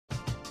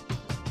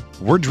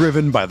We're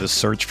driven by the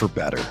search for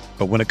better.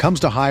 But when it comes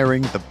to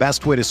hiring, the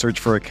best way to search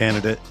for a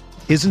candidate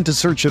isn't to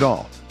search at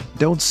all.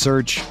 Don't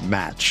search,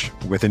 match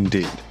with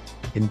Indeed.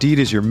 Indeed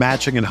is your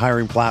matching and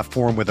hiring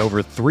platform with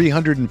over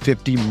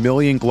 350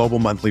 million global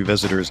monthly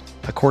visitors,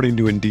 according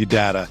to Indeed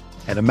data,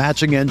 and a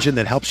matching engine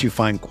that helps you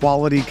find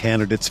quality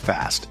candidates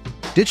fast.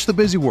 Ditch the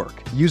busy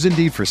work. Use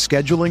Indeed for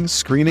scheduling,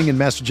 screening, and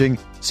messaging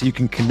so you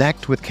can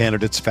connect with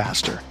candidates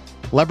faster.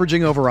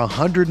 Leveraging over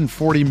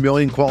 140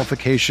 million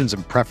qualifications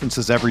and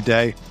preferences every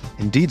day,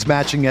 Indeed's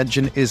matching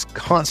engine is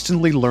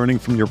constantly learning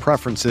from your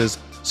preferences,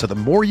 so the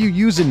more you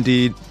use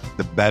Indeed,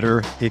 the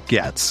better it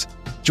gets.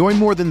 Join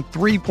more than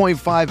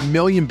 3.5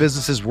 million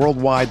businesses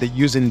worldwide that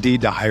use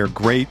Indeed to hire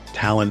great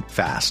talent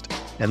fast.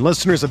 And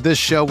listeners of this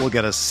show will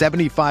get a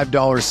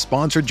 $75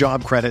 sponsored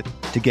job credit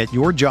to get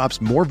your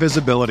jobs more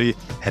visibility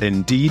at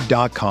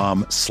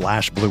Indeed.com/Blue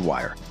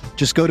Wire.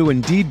 Just go to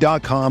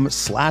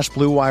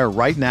Indeed.com/Blue Wire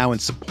right now and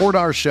support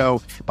our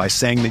show by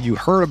saying that you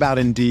heard about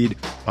Indeed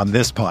on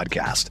this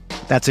podcast.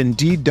 That's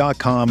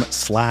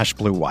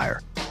Indeed.com/Blue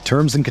Wire.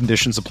 Terms and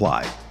conditions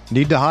apply.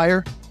 Need to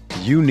hire?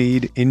 You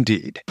need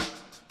Indeed.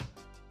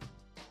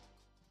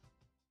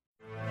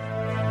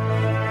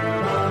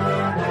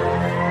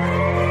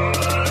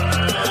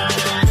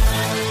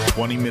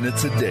 20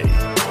 minutes a day,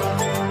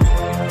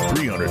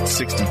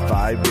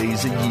 365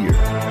 days a year.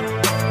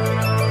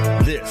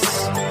 This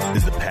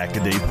is the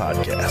Pack-A-Day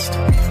Podcast.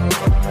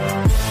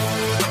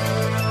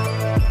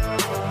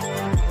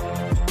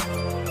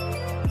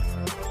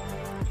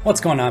 What's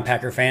going on,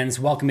 Packer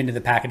fans? Welcome into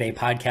the Pack-A-Day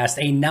Podcast,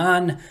 a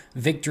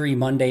non-Victory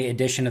Monday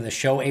edition of the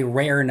show, a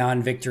rare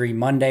non-Victory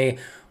Monday.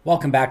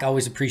 Welcome back.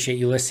 Always appreciate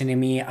you listening to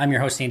me. I'm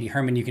your host, Andy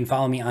Herman. You can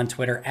follow me on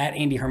Twitter at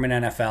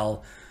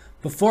AndyHermanNFL.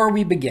 Before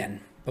we begin,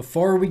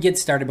 before we get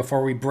started,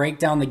 before we break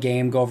down the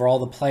game, go over all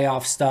the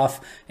playoff stuff,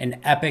 an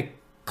epic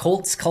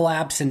Colts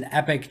collapse, an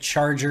epic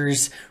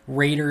Chargers,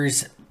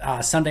 Raiders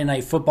Sunday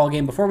night football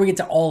game, before we get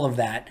to all of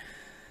that,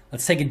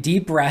 let's take a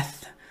deep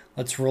breath.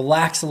 Let's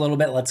relax a little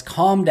bit. Let's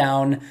calm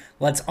down.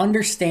 Let's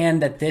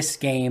understand that this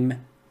game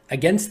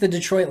against the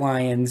Detroit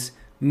Lions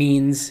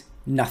means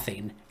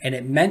nothing. And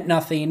it meant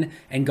nothing.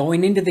 And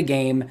going into the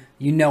game,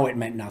 you know it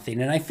meant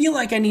nothing. And I feel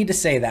like I need to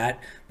say that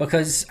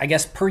because, I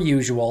guess per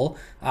usual,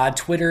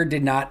 Twitter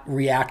did not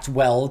react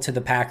well to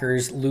the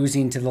Packers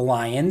losing to the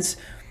Lions.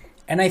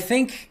 And I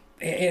think,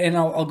 and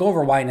I'll go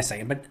over why in a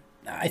second, but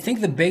I think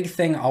the big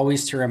thing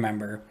always to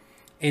remember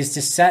is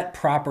to set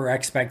proper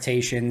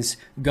expectations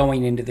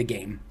going into the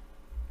game.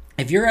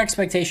 If your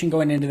expectation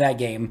going into that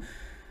game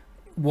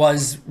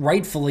was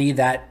rightfully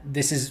that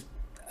this is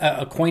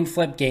a coin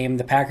flip game,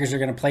 the Packers are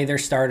going to play their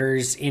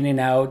starters in and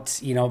out,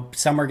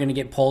 some are going to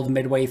get pulled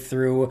midway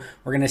through,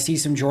 we're going to see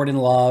some Jordan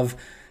Love,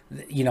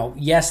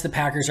 yes, the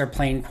Packers are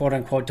playing quote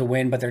unquote to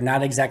win, but they're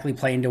not exactly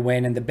playing to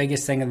win, and the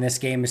biggest thing in this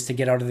game is to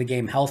get out of the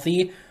game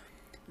healthy,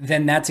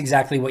 then that's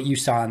exactly what you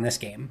saw in this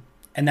game.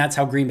 And that's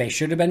how Green Bay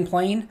should have been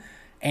playing,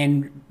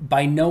 and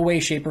by no way,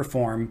 shape, or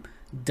form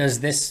does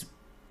this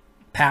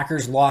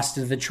Packers loss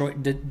to the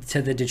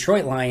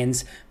Detroit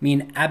Lions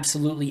mean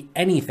absolutely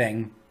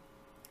anything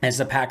as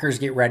the Packers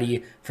get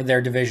ready for their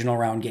divisional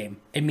round game.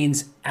 It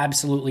means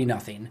absolutely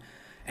nothing.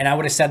 And I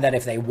would have said that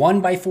if they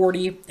won by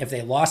 40, if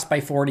they lost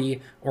by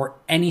 40, or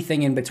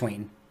anything in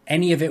between,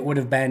 any of it would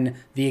have been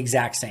the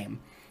exact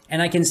same.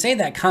 And I can say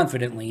that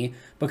confidently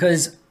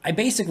because I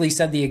basically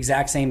said the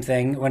exact same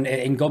thing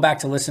and go back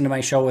to listen to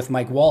my show with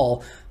Mike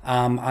Wall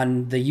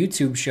on the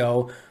YouTube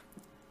show.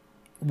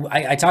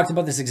 I talked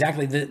about this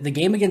exactly. The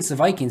game against the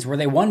Vikings where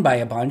they won by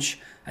a bunch,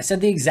 I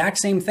said the exact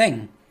same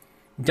thing.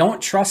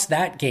 Don't trust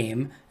that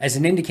game as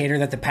an indicator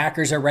that the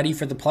Packers are ready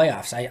for the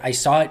playoffs. I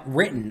saw it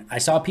written. I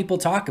saw people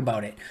talk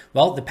about it.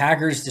 Well, the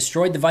Packers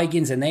destroyed the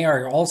Vikings and they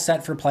are all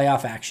set for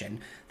playoff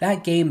action.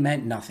 That game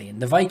meant nothing.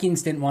 The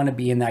Vikings didn't want to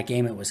be in that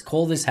game. It was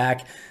cold as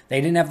heck.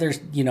 They didn't have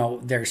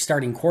their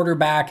starting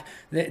quarterback.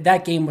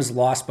 That game was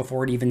lost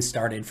before it even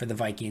started for the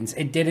Vikings.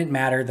 It didn't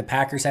matter. The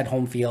Packers had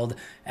home field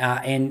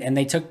and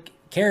they took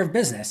care of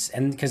business,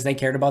 and because they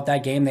cared about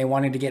that game, they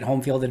wanted to get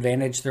home field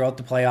advantage throughout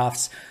the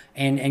playoffs,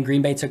 and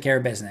Green Bay took care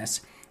of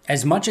business.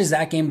 As much as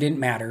that game didn't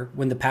matter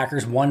when the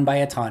Packers won by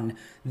a ton,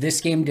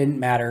 this game didn't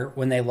matter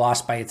when they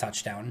lost by a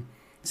touchdown.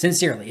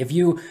 Sincerely, if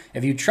you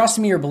trust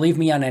me or believe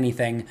me on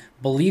anything,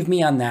 believe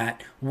me on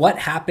that. What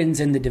happens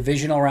in the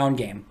divisional round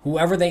game,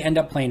 whoever they end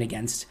up playing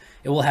against,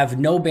 it will have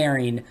no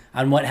bearing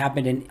on what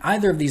happened in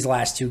either of these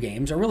last two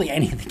games, or really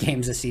any of the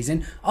games this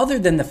season, other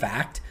than the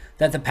fact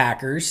that the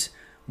Packers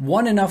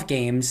won enough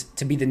games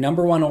to be the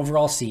number one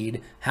overall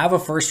seed, have a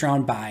first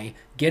round bye,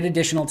 get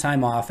additional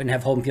time off, and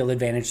have home field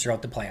advantage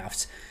throughout the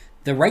playoffs.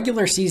 The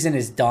regular season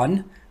is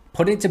done.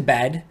 Put it to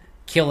bed,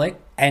 kill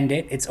it, end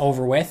it. It's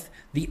over with.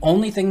 The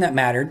only thing that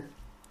mattered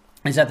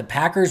is that the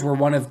Packers were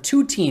one of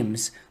two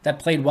teams that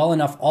played well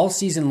enough all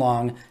season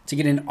long to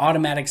get an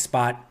automatic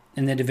spot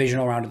in the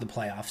divisional round of the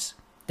playoffs.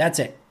 That's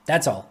it.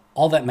 That's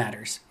all that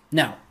matters.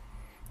 Now,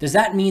 Does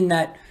that mean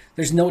that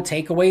there's no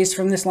takeaways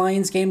from this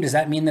Lions game? Does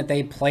that mean that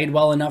they played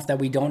well enough that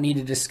we don't need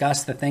to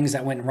discuss the things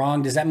that went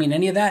wrong? Does that mean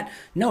any of that?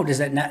 No. Does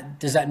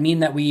that mean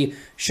that we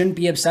shouldn't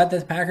be upset that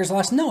the Packers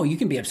lost? No, you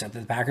can be upset that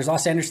the Packers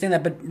lost. I understand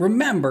that. But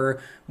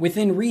remember,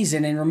 within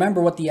reason, and remember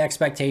what the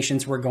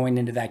expectations were going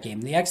into that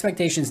game. The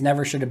expectations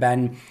never should have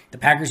been the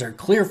Packers are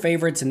clear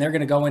favorites and they're going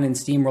to go in and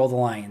steamroll the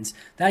Lions.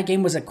 That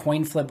game was a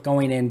coin flip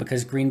going in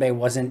because Green Bay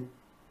wasn't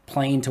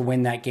playing to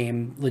win that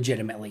game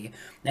legitimately.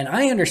 And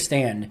I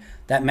understand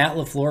that Matt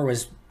LaFleur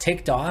was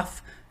ticked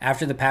off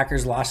after the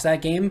Packers lost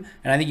that game.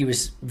 And I think he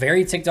was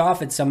very ticked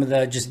off at some of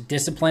the just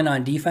discipline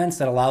on defense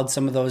that allowed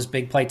some of those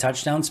big play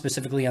touchdowns,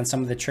 specifically on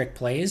some of the trick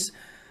plays.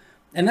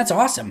 And that's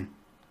awesome.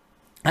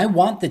 I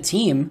want the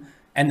team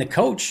and the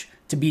coach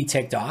to be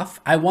ticked off.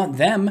 I want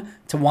them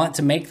to want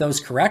to make those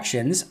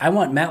corrections. I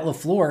want Matt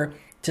LaFleur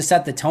to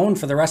set the tone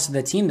for the rest of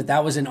the team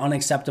that was an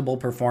unacceptable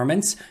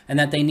performance and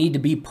that they need to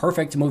be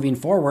perfect moving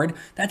forward.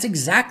 That's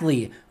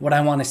exactly what I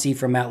want to see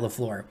from Matt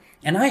LaFleur.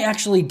 And I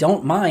actually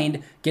don't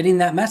mind getting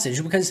that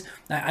message because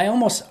I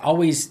almost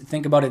always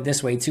think about it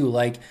this way too.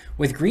 Like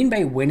with Green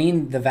Bay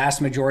winning the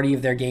vast majority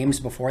of their games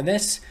before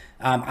this,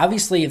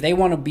 obviously if they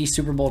want to be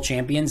Super Bowl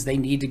champions, they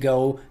need to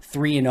go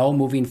 3-0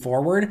 moving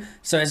forward.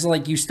 So it's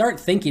like you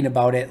start thinking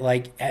about it,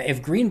 like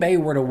if Green Bay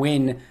were to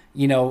win,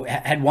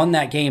 had won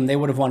that game, they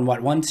would have won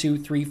what, 1, 2,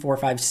 3, 4,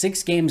 5,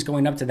 6 games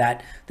going up to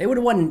that. They would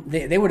have won.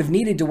 They would have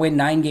needed to win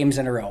 9 games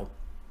in a row.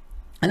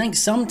 I think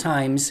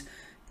sometimes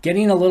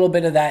getting a little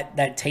bit of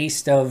that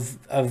taste of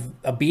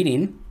a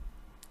beating,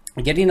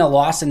 getting a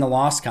loss in the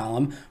loss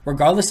column,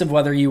 regardless of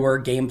whether you were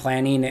game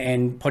planning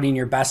and putting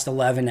your best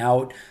 11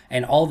 out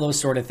and all those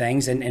sort of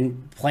things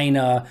and playing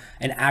an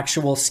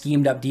actual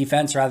schemed up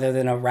defense rather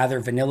than a rather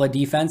vanilla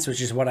defense, which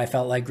is what I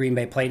felt like Green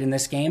Bay played in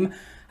this game.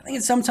 I think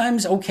it's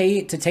sometimes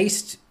okay to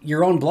taste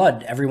your own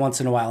blood every once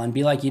in a while and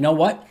be like, you know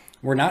what?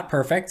 We're not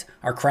perfect.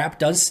 Our crap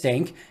does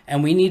stink,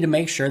 and we need to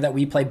make sure that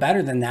we play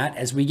better than that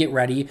as we get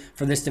ready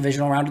for this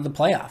divisional round of the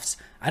playoffs.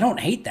 I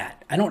don't hate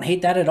that. I don't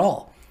hate that at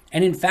all.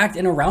 And in fact,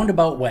 in a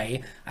roundabout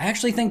way, I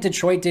actually think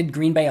Detroit did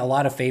Green Bay a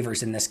lot of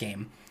favors in this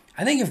game.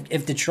 I think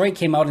if Detroit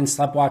came out and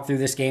sleptwalked through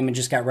this game and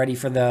just got ready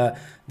for the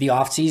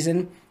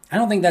offseason, I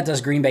don't think that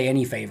does Green Bay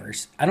any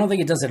favors. I don't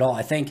think it does at all.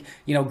 I think,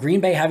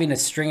 Green Bay having a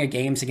string of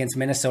games against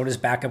Minnesota's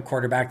backup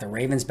quarterback, the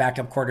Ravens'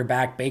 backup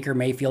quarterback, Baker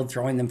Mayfield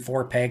throwing them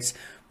 4 picks.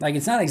 Like,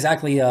 it's not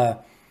exactly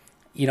a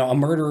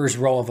murderer's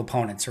row of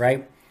opponents,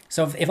 right?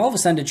 So if all of a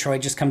sudden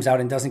Detroit just comes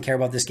out and doesn't care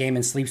about this game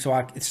and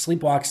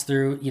sleepwalks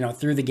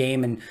through the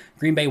game and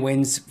Green Bay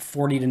wins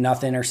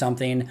 40-0 or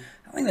something,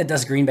 I don't think that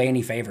does Green Bay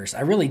any favors.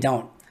 I really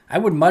don't. I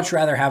would much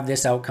rather have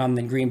this outcome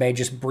than Green Bay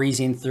just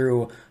breezing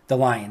through the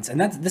Lions. And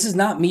this is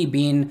not me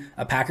being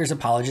a Packers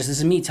apologist. This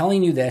is me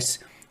telling you this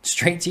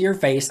straight to your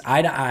face,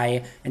 eye to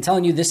eye, and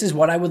telling you this is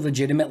what I would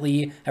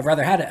legitimately have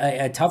rather had,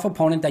 a tough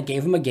opponent that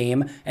gave them a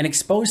game and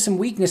exposed some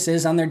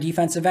weaknesses on their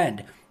defensive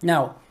end.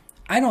 Now,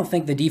 I don't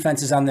think the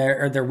defenses on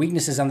their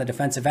weaknesses on the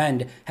defensive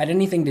end had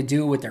anything to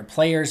do with their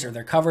players or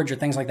their coverage or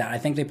things like that. I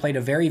think they played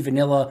a very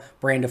vanilla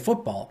brand of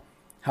football.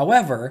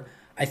 However,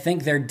 I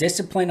think their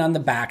discipline on the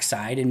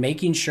backside and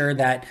making sure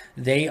that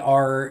they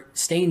are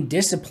staying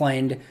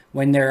disciplined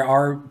when there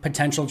are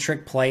potential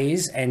trick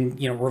plays and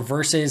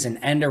reverses and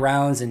end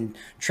arounds and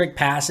trick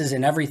passes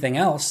and everything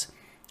else,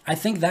 I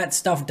think that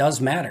stuff does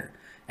matter.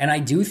 And I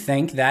do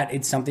think that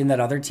it's something that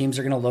other teams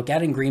are going to look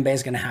at and Green Bay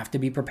is going to have to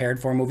be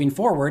prepared for moving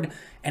forward.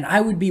 And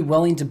I would be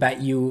willing to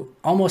bet you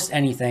almost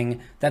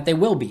anything that they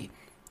will be.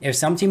 If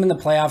some team in the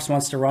playoffs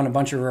wants to run a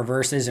bunch of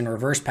reverses and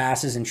reverse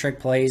passes and trick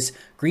plays,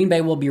 Green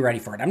Bay will be ready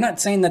for it. I'm not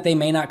saying that they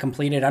may not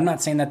complete it. I'm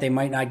not saying that they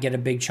might not get a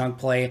big chunk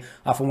play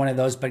off of one of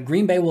those, but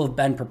Green Bay will have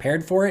been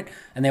prepared for it,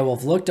 and they will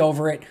have looked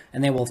over it,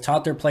 and they will have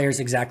taught their players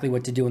exactly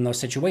what to do in those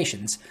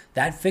situations.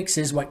 That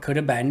fixes what could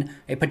have been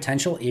a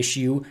potential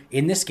issue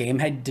in this game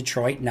had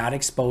Detroit not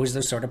exposed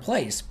those sort of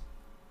plays.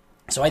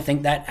 So I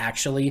think that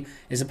actually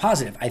is a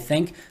positive. I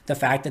think the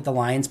fact that the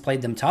Lions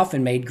played them tough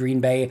and made Green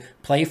Bay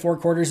play 4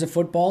 quarters of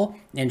football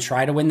and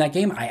try to win that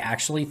game, I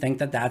actually think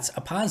that that's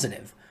a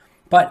positive.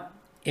 But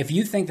if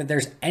you think that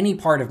there's any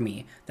part of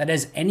me that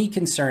has any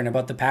concern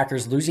about the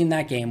Packers losing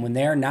that game when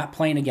they're not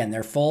playing again,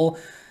 they're full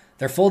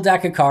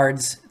deck of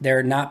cards,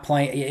 they're not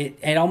playing,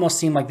 it almost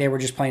seemed like they were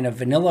just playing a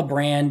vanilla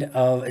brand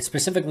of,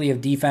 specifically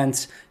of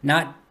defense,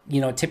 not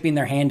tipping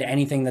their hand to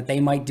anything that they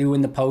might do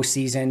in the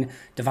postseason.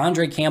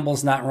 Devondre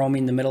Campbell's not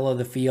roaming the middle of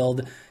the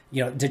field.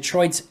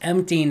 Detroit's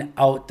emptying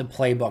out the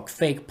playbook,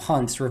 fake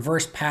punts,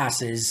 reverse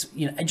passes,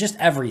 just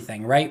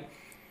everything, right?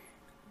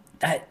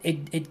 That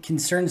it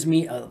concerns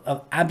me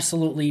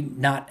absolutely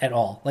not at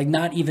all. Like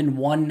not even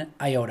one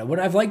iota. Would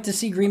I have liked to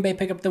see Green Bay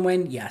pick up the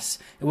win? Yes,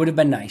 it would have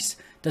been nice.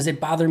 Does it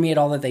bother me at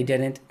all that they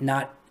didn't?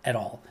 Not at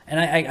all. And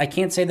I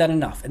can't say that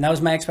enough. And that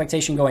was my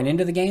expectation going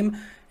into the game.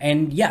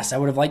 And yes, I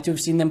would have liked to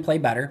have seen them play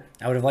better.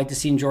 I would have liked to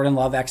see Jordan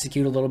Love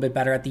execute a little bit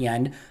better at the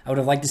end. I would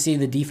have liked to see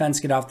the defense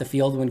get off the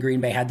field when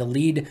Green Bay had the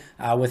lead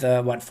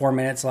with 4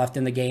 minutes left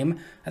in the game.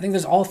 I think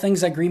there's all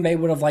things that Green Bay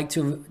would have liked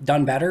to have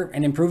done better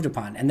and improved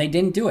upon. And they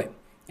didn't do it.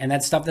 And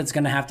that's stuff that's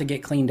going to have to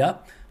get cleaned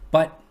up.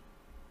 But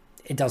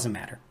It doesn't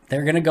matter.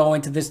 They're going to go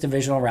into this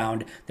divisional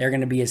round. They're going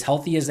to be as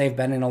healthy as they've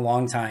been in a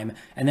long time.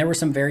 And there were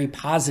some very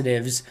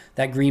positives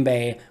that Green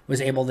Bay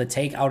was able to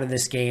take out of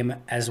this game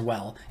as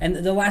well. And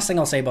the last thing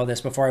I'll say about this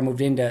before I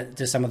moved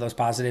into some of those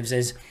positives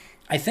is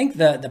I think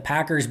the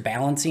Packers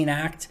balancing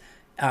act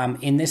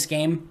in this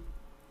game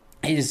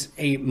is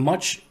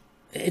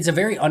it's a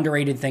very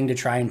underrated thing to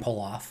try and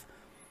pull off.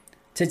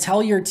 To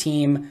tell your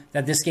team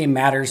that this game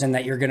matters and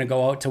that you're going to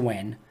go out to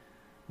win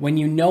when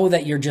you know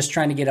that you're just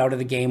trying to get out of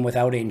the game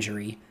without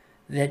injury,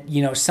 that,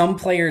 some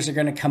players are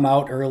going to come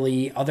out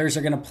early, others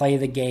are going to play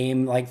the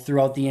game like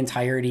throughout the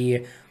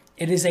entirety.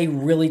 It is a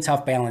really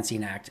tough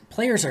balancing act.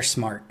 Players are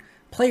smart.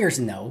 Players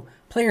know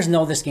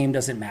this game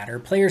doesn't matter.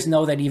 Players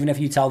know that even if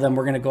you tell them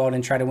we're going to go out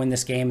and try to win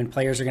this game and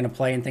players are going to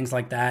play and things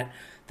like that,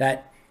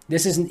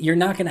 you're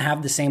not going to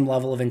have the same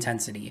level of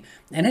intensity.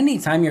 And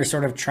anytime you're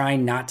sort of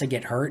trying not to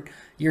get hurt,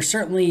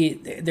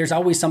 there's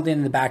always something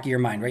in the back of your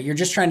mind, right? You're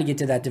just trying to get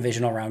to that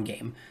divisional round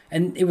game.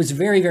 And it was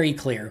very, very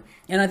clear.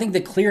 And I think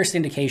the clearest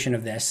indication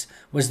of this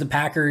was the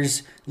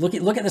Packers. Look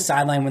at the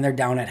sideline when they're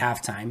down at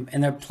halftime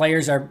and their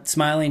players are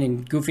smiling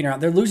and goofing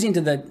around. They're losing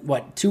to the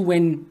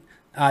 2-win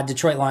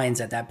Detroit Lions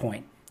at that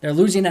point. They're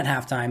losing at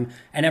halftime,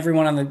 and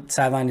everyone on the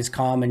sideline is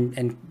calm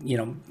and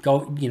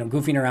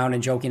goofing around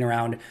and joking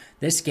around.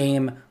 This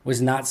game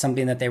was not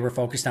something that they were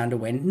focused on to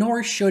win,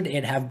 nor should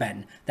it have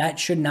been. That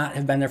should not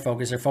have been their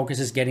focus. Their focus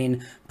is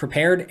getting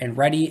prepared and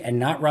ready and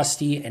not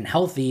rusty and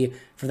healthy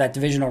for that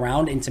divisional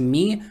round. And to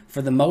me,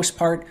 for the most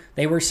part,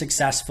 they were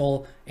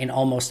successful in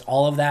almost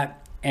all of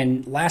that.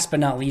 And last but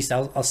not least,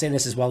 I'll say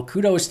this as well.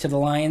 Kudos to the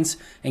Lions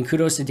and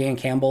kudos to Dan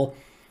Campbell.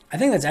 I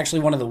think that's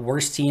actually one of the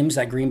worst teams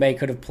that Green Bay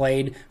could have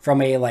played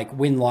from a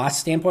win-loss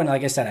standpoint.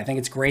 Like I said, I think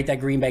it's great that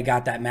Green Bay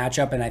got that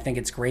matchup, and I think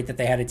it's great that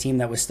they had a team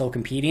that was still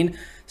competing.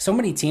 So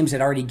many teams had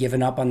already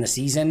given up on the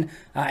season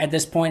at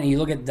this point, and you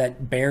look at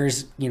that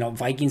Bears,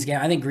 Vikings game.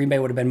 I think Green Bay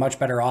would have been much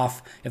better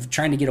off if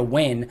trying to get a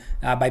win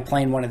by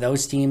playing one of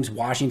those teams.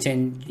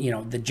 Washington,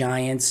 the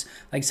Giants,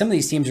 some of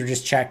these teams are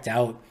just checked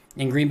out.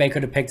 And Green Bay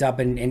could have picked up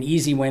an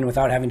easy win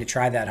without having to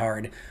try that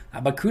hard.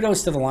 But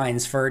kudos to the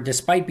Lions for,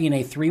 despite being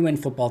a 3-win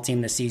football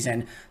team this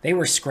season, they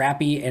were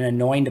scrappy and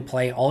annoying to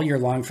play all year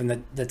long from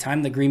the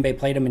time that Green Bay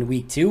played them in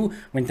week 2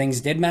 when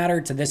things did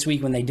matter to this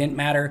week when they didn't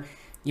matter.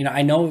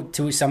 I know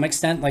to some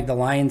extent, the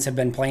Lions have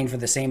been playing for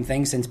the same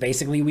thing since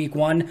basically week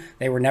 1.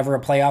 They were never a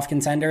playoff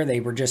contender.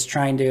 They were just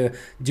trying to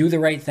do the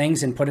right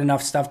things and put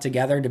enough stuff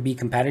together to be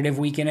competitive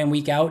week in and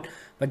week out.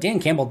 But Dan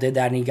Campbell did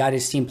that, and he got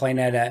his team playing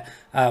at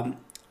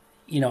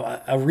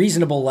a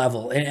reasonable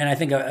level, and I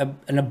think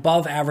an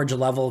above average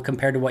level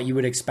compared to what you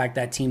would expect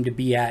that team to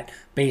be at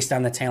based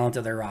on the talent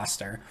of their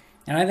roster.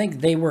 And I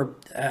think they were,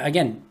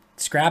 again,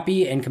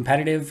 scrappy and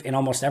competitive in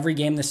almost every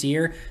game this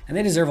year, and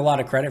they deserve a lot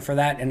of credit for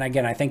that. And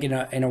again, I think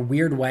in a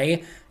weird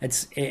way,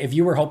 if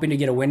you were hoping to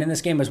get a win in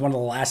this game, as one of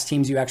the last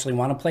teams you actually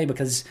want to play,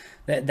 because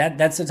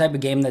that's the type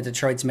of game that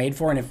Detroit's made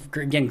for. And if,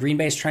 again, Green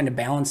Bay's trying to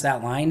balance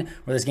that line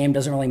where this game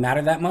doesn't really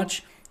matter that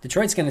much,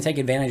 Detroit's going to take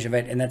advantage of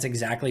it, and that's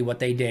exactly what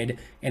they did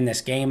in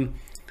this game.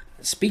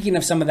 Speaking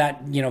of some of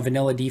that,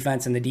 vanilla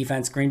defense and the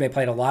defense, Green Bay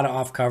played a lot of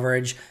off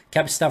coverage,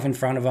 kept stuff in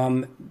front of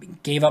them,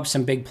 gave up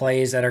some big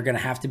plays that are going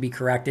to have to be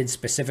corrected,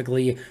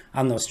 specifically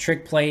on those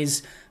trick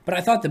plays. But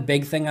I thought the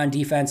big thing on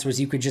defense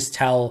was you could just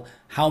tell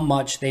how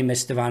much they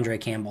missed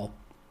Devondre Campbell.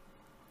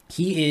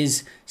 He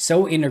is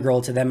so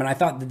integral to them, and I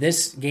thought that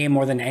this game,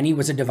 more than any,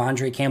 was a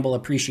Devondre Campbell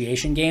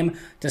appreciation game,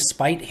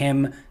 despite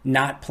him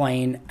not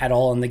playing at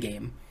all in the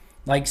game.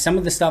 Some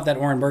of the stuff that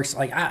Oren Burks,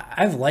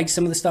 I've liked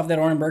some of the stuff that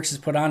Oren Burks has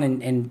put on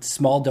in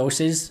small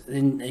doses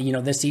in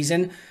this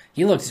season.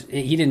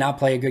 He did not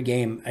play a good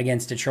game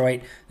against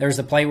Detroit. There's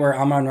a play where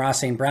Amon-Ra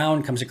St.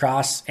 Brown comes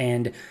across,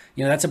 and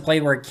that's a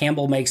play where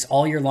Campbell makes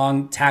all year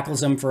long,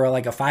 tackles him for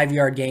a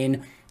 5-yard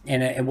gain,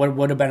 and what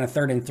would have been a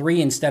 3rd and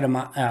 3 instead of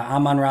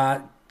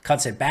Amon-Ra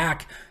cuts it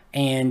back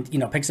and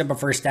picks up a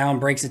first down,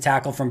 breaks a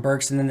tackle from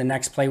Burks, and then the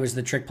next play was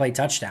the trick play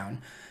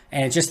touchdown.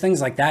 And it's just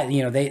things like that.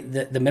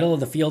 The middle of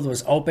the field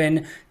was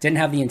open, didn't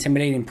have the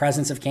intimidating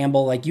presence of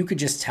Campbell. You could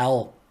just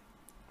tell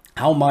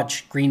how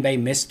much Green Bay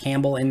missed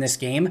Campbell in this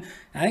game.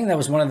 I think that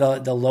was one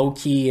of the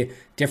low-key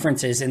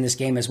differences in this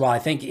game as well. I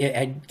think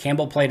had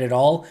Campbell played at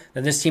all,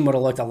 that this team would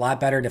have looked a lot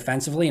better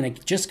defensively, and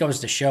it just goes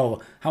to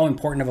show how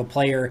important of a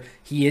player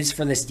he is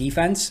for this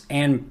defense.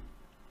 And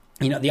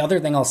the other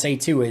thing I'll say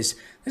too is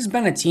this has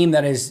been a team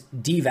that has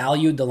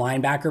devalued the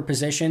linebacker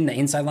position, the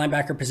inside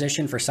linebacker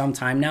position, for some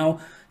time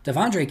now.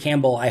 Devondre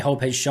Campbell, I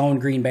hope, has shown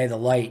Green Bay the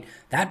light.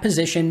 That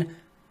position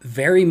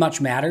very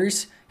much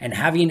matters, and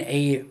having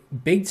a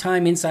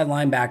big-time inside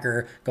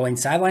linebacker going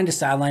sideline to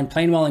sideline,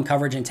 playing well in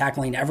coverage and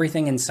tackling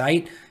everything in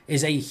sight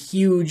is a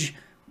huge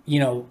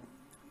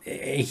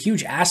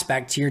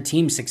aspect to your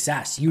team's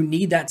success. You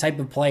need that type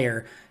of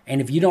player,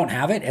 and if you don't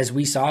have it, as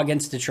we saw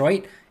against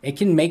Detroit, it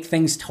can make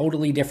things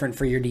totally different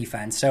for your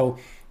defense. So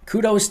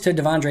kudos to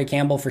Devondre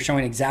Campbell for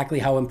showing exactly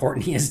how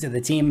important he is to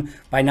the team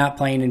by not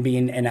playing and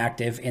being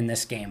inactive in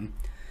this game.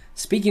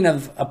 Speaking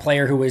of a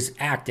player who was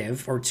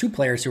active, or two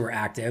players who were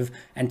active,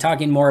 and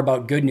talking more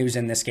about good news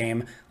in this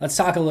game, let's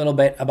talk a little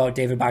bit about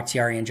David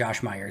Bakhtiari and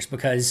Josh Myers,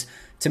 because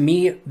to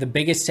me, the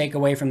biggest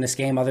takeaway from this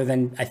game, other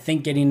than I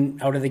think getting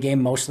out of the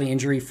game mostly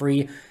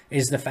injury-free,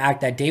 is the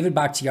fact that David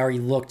Bakhtiari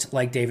looked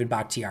like David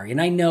Bakhtiari.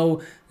 And I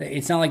know that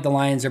it's not like the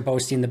Lions are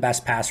boasting the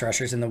best pass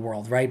rushers in the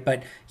world, right?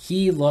 But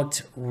he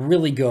looked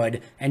really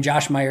good, and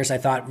Josh Myers, I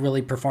thought,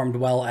 really performed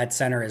well at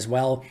center as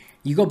well.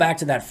 You go back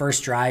to that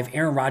first drive,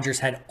 Aaron Rodgers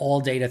had all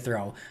day to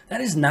throw.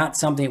 That is not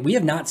something, we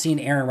have not seen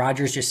Aaron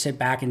Rodgers just sit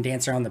back and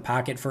dance around the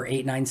pocket for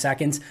 8-9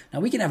 seconds. Now,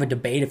 we can have a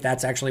debate if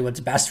that's actually what's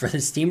best for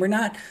this team or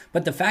not,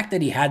 but the fact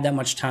that he had that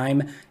much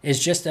time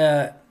is just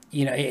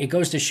it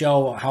goes to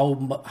show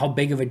how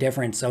big of a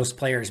difference those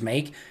players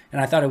make. And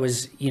I thought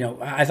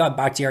I thought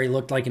Bakhtiari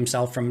looked like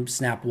himself from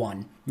snap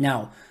one.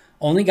 Now,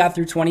 only got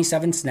through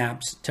 27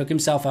 snaps, took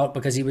himself out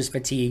because he was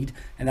fatigued,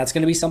 and that's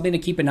going to be something to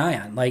keep an eye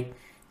on. Like,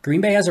 Green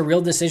Bay has a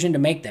real decision to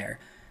make there.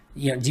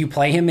 Do you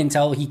play him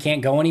until he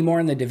can't go anymore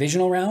in the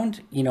divisional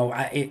round?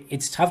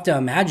 It's tough to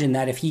imagine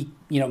that if he,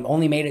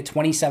 only made it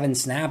 27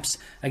 snaps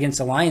against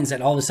the Lions,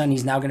 that all of a sudden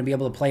he's now going to be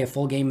able to play a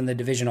full game in the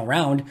divisional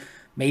round.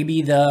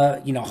 Maybe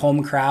the,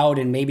 home crowd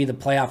and maybe the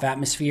playoff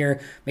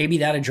atmosphere, maybe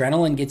that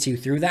adrenaline gets you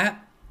through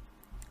that.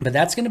 But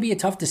that's going to be a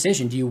tough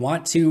decision. Do you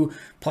want to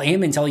play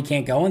him until he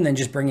can't go and then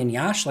just bring in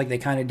Yash like they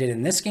kind of did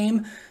in this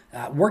game?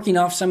 Working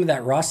off some of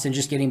that rust and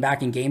just getting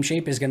back in game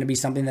shape is going to be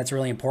something that's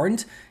really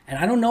important. And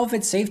I don't know if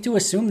it's safe to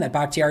assume that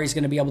Bakhtiari is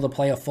going to be able to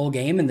play a full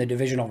game in the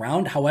divisional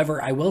round.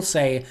 However, I will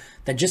say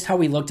that just how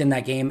he looked in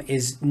that game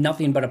is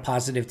nothing but a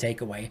positive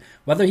takeaway.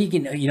 Whether he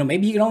can,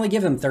 maybe you can only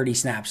give him 30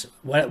 snaps.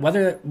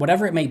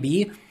 Whatever it may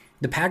be,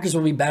 the Packers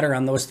will be better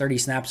on those 30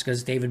 snaps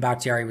because David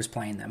Bakhtiari was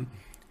playing them.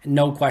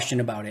 No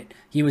question about it.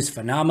 He was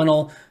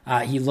phenomenal.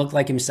 He looked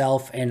like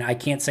himself, and I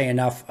can't say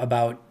enough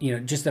about,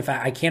 just the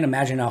fact, I can't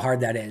imagine how hard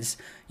that is,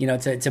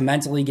 to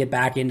mentally get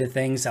back into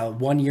things, a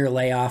 1-year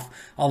layoff,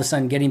 all of a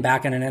sudden getting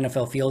back on an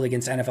NFL field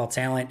against NFL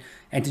talent,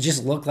 and to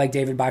just look like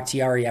David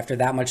Bakhtiari after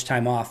that much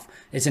time off.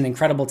 It's an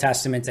incredible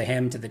testament to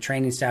him, to the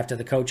training staff, to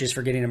the coaches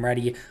for getting him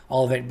ready,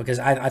 all of it, because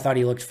I thought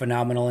he looked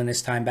phenomenal in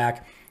his time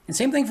back. And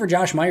same thing for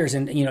Josh Myers,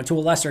 and to a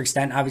lesser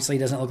extent, obviously he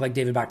doesn't look like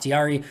David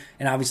Bakhtiari,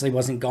 and obviously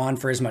wasn't gone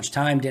for as much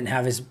time, didn't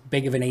have as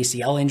big of an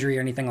ACL injury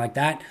or anything like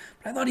that.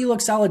 But I thought he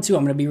looked solid too.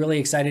 I'm going to be really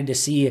excited to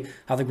see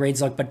how the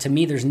grades look. But to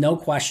me, there's no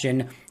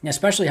question,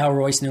 especially how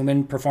Royce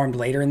Newman performed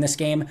later in this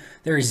game,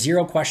 there is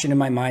zero question in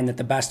my mind that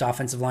the best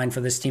offensive line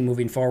for this team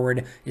moving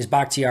forward is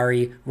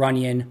Bakhtiari,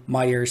 Runyon,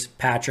 Myers,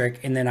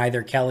 Patrick, and then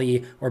either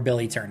Kelly or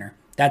Billy Turner.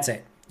 That's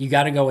it. You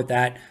got to go with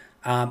that.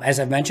 As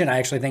I've mentioned, I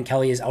actually think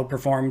Kelly has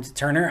outperformed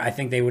Turner. I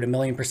think they would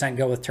 1,000,000%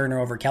 go with Turner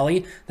over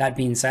Kelly. That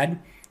being said,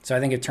 so I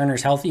think if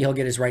Turner's healthy, he'll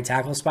get his right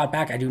tackle spot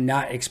back. I do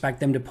not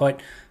expect them to put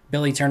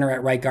Billy Turner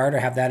at right guard or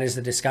have that as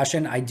the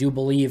discussion. I do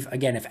believe,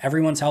 again, if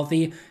everyone's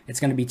healthy, it's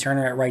going to be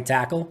Turner at right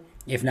tackle.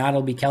 If not,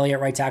 it'll be Kelly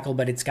at right tackle,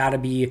 but it's got to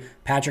be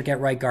Patrick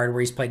at right guard, where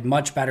he's played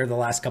much better the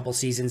last couple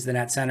seasons than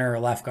at center or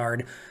left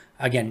guard.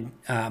 Again,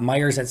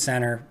 Myers at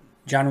center,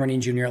 John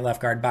Runyon Jr. at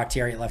left guard,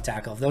 Bakhtiari at left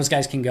tackle. If those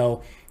guys can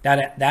go,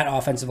 that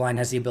offensive line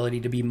has the ability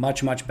to be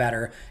much, much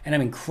better. And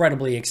I'm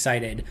incredibly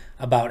excited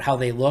about how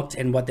they looked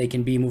and what they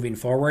can be moving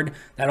forward.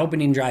 That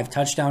opening drive,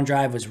 touchdown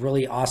drive, was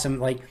really awesome.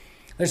 Like,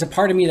 there's a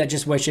part of me that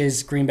just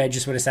wishes Green Bay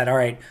just would have said, all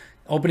right,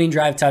 opening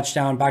drive,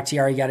 touchdown,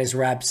 Bakhtiari got his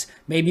reps,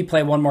 maybe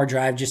play one more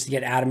drive just to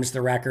get Adams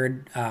the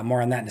record.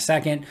 More on that in a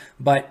second.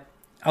 But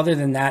other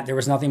than that, there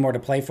was nothing more to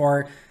play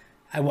for.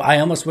 I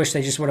almost wish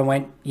they just would have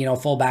went,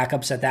 full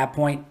backups at that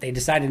point. They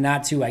decided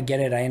not to. I get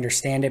it. I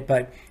understand it.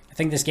 But I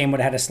think this game would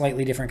have had a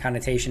slightly different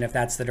connotation if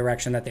that's the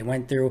direction that they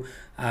went to.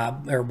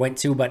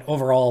 But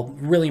overall,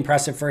 really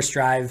impressive first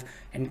drive,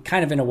 and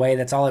kind of in a way,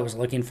 that's all I was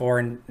looking for.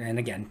 And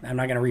again, I'm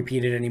not going to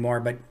repeat it anymore,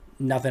 but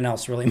nothing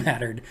else really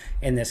mattered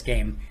in this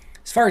game.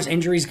 As far as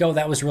injuries go,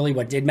 that was really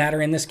what did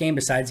matter in this game,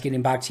 besides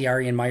getting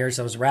Bakhtiari and Myers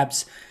those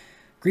reps.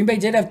 Green Bay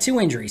did have 2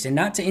 injuries, and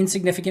not to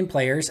insignificant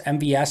players.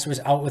 MVS was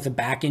out with a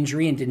back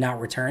injury and did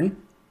not return.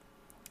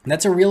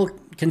 That's a real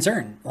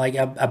concern. Like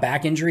a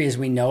back injury, as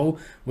we know,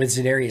 with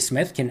Zadarius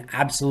Smith can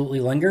absolutely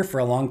linger for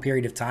a long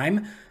period of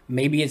time.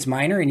 Maybe it's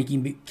minor and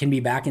he can be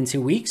back in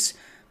 2 weeks.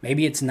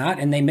 Maybe it's not,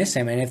 and they miss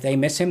him. And if they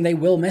miss him, they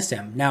will miss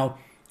him. Now,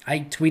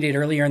 I tweeted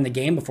earlier in the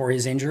game before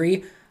his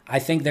injury, I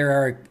think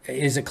there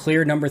is a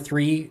clear number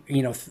 3,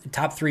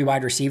 top 3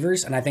 wide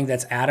receivers, and I think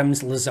that's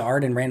Adams,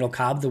 Lazard, and Randall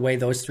Cobb, the way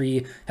those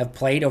 3 have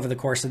played over the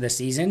course of the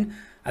season.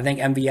 I think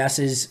MVS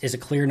is a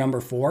clear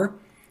number 4,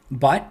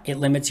 but it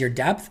limits your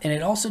depth, and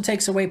it also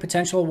takes away the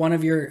potential of one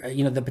of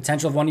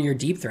your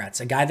deep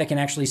threats, a guy that can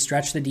actually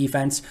stretch the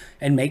defense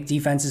and make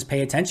defenses pay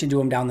attention to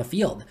him down the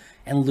field.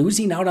 And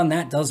losing out on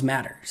that does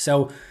matter.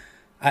 So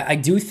I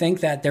do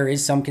think that there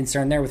is some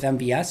concern there with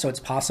MVS, so it's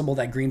possible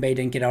that Green Bay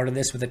didn't get out of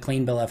this with a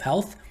clean bill of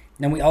health.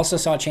 And we also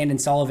saw Chandon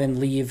Sullivan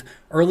leave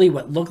early,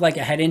 what looked like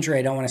a head injury.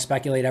 I don't want to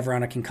speculate ever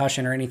on a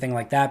concussion or anything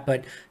like that,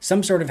 but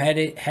some sort of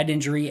head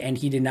injury, and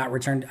he did not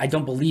return. I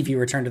don't believe he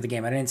returned to the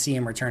game. I didn't see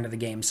him return to the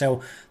game.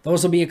 So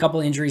those will be a couple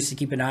injuries to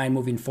keep an eye on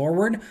moving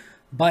forward.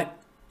 But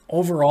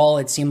Overall,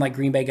 it seemed like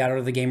Green Bay got out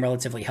of the game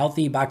relatively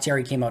healthy.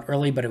 Bakhtiari came out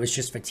early, but it was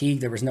just fatigue.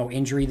 There was no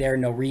injury there,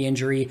 no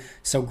re-injury.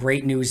 So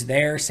great news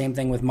there. Same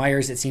thing with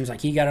Myers. It seems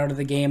like he got out of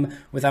the game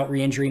without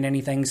re-injury and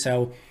anything.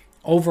 So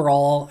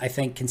overall, I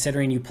think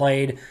considering you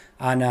played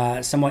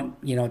on somewhat,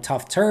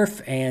 tough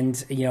turf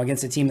and,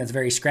 against a team that's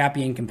very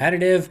scrappy and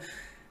competitive,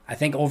 I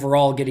think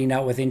overall getting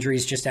out with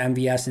injuries just to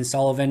MVS and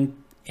Sullivan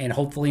and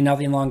hopefully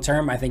nothing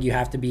long-term, I think you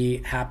have to be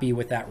happy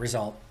with that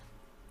result.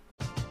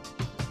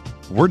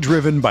 We're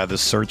driven by the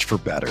search for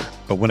better.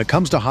 But when it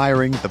comes to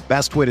hiring, the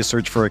best way to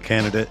search for a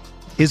candidate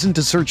isn't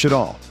to search at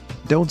all.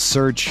 Don't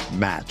search,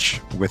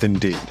 match with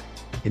Indeed.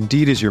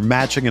 Indeed is your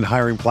matching and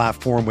hiring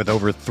platform with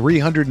over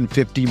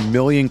 350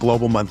 million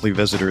global monthly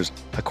visitors,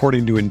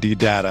 according to Indeed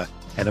data,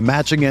 and a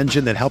matching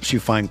engine that helps you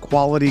find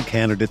quality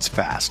candidates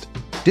fast.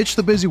 Ditch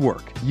the busy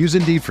work. Use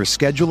Indeed for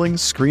scheduling,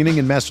 screening,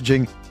 and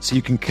messaging so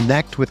you can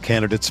connect with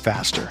candidates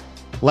faster.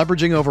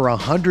 Leveraging over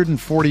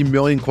 140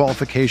 million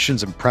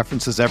qualifications and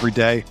preferences every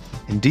day,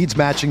 Indeed's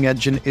matching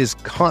engine is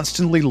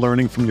constantly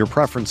learning from your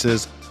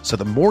preferences, so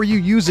the more you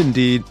use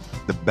Indeed,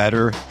 the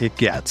better it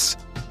gets.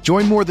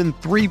 Join more than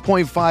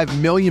 3.5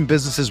 million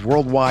businesses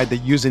worldwide that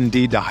use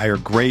Indeed to hire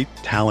great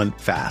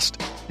talent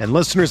fast. And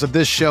listeners of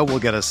this show will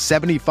get a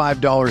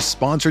 $75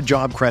 sponsored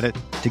job credit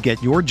to get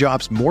your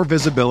jobs more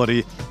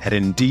visibility at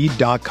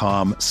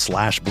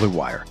Indeed.com/Blue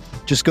Wire.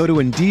 Just go to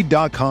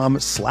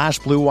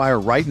Indeed.com/Blue Wire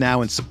right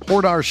now and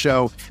support our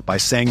show by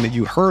saying that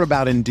you heard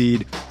about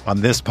Indeed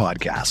on this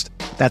podcast.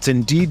 That's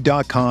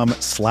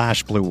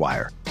Indeed.com/Blue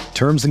Wire.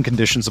 Terms and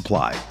conditions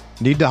apply.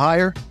 Need to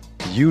hire?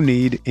 You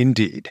need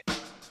Indeed.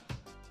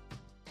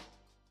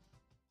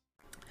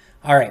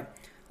 All right,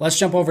 let's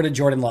jump over to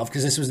Jordan Love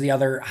because this was the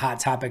other hot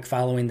topic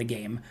following the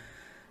game.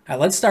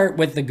 Let's start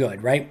with the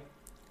good, right?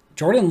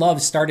 Jordan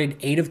Love started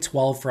 8 of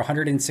 12 for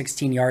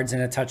 116 yards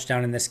and a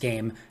touchdown in this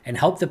game and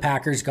helped the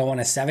Packers go on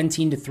a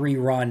 17-3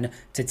 run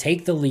to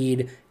take the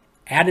lead,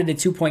 added a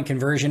 2-point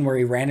conversion where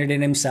he ran it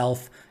in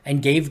himself,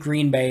 and gave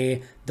Green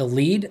Bay the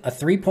lead, a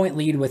 3-point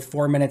lead with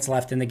 4 minutes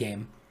left in the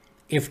game.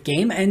 If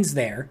game ends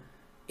there,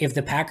 if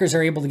the Packers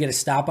are able to get a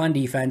stop on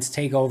defense,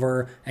 take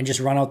over, and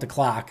just run out the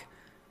clock,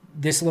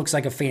 this looks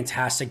like a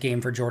fantastic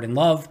game for Jordan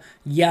Love.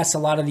 Yes, a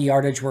lot of the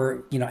yardage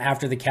were,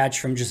 after the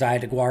catch from Josiah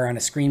DeGuara on a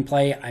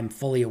screenplay. I'm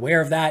fully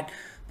aware of that.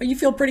 But you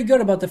feel pretty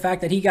good about the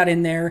fact that he got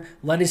in there,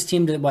 led his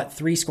team to,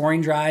 3 scoring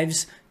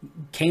drives,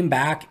 came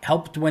back,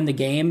 helped win the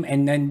game,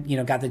 and then,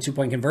 got the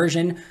 2-point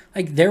conversion.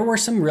 There were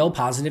some real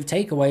positive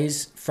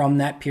takeaways from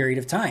that period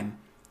of time.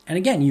 And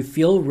again, you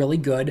feel really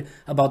good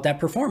about that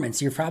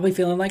performance. You're probably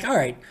feeling like, all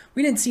right,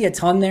 we didn't see a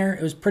ton there.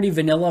 It was pretty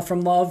vanilla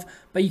from Love,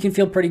 but you can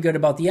feel pretty good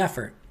about the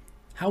effort.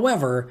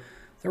 However,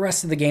 the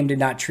rest of the game did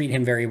not treat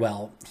him very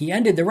well. He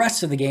ended the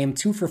rest of the game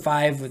 2 for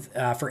 5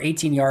 for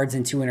 18 yards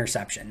and 2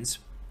 interceptions.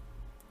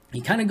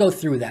 You kind of go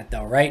through that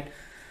though, right?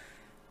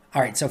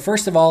 All right, so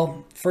first of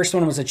all, first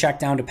one was a check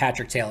down to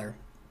Patrick Taylor.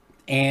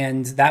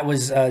 And that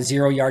was a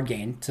 0-yard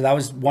gain. So that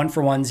was 1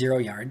 for 1, 0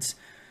 yards.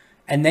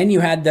 And then you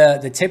had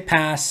the tip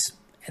pass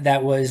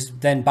that was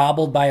then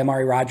bobbled by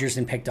Amari Rodgers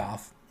and picked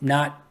off.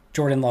 Not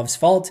Jordan Love's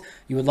fault.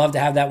 You would love to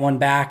have that one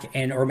back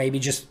or maybe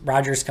just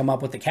Rodgers come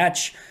up with the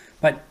catch.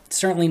 But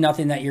certainly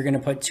nothing that you're going to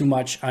put too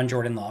much on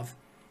Jordan Love.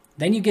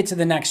 Then you get to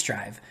the next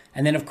drive.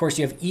 And then, of course,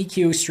 you have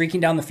EQ streaking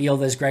down the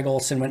field as Greg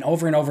Olsen went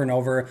over and over and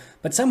over,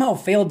 but somehow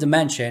failed to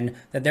mention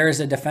that there is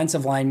a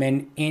defensive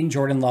lineman in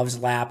Jordan Love's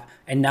lap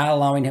and not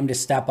allowing him to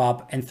step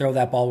up and throw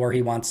that ball where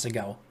he wants to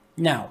go.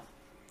 Now,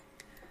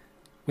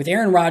 with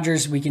Aaron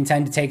Rodgers, we can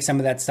tend to take some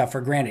of that stuff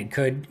for granted.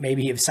 Could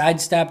maybe he have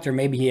sidestepped or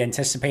maybe he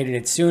anticipated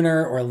it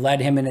sooner or led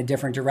him in a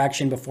different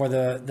direction before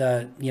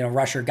the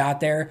rusher got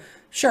there?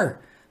 Sure.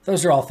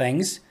 Those are all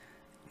things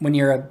when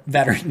you're a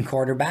veteran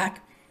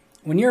quarterback.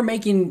 When you're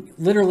making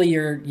literally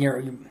your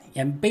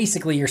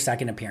basically your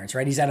second appearance,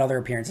 right? He's had other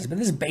appearances, but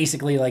this is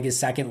basically like his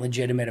second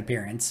legitimate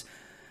appearance.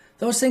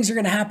 Those things are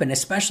going to happen,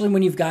 especially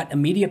when you've got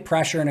immediate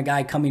pressure and a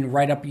guy coming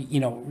right up,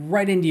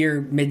 right into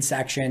your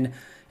midsection.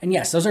 And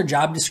yes, those are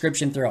job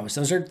description throws.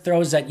 Those are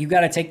throws that you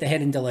got to take the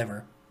hit and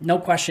deliver. No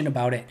question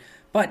about it.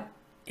 But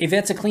if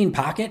it's a clean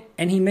pocket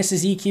and he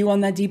misses EQ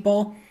on that deep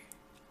ball,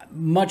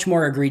 much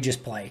more egregious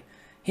play.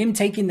 Him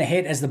taking the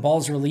hit as the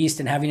ball's released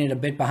and having it a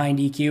bit behind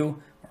EQ,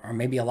 or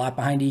maybe a lot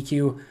behind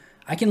EQ,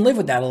 I can live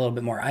with that a little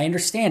bit more. I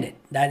understand it.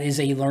 That is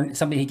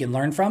something he can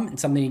learn from and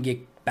something he can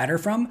get better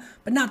from,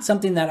 but not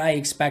something that I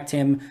expect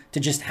him to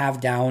just have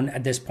down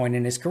at this point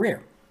in his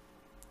career.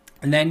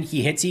 And then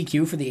he hits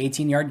EQ for the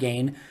 18-yard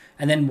gain.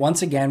 And then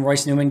once again,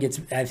 Royce Newman gets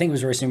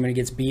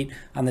beat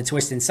on the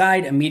twist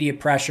inside, immediate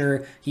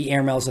pressure. He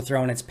airmails the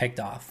throw and it's picked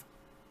off.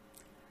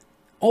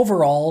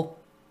 Overall,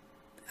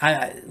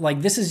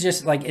 this is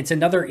just it's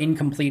another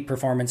incomplete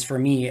performance for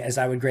me as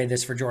I would grade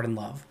this for Jordan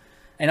Love.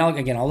 And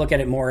I'll look at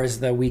it more as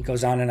the week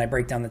goes on and I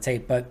break down the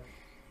tape. But,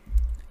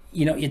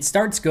 it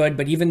starts good,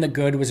 but even the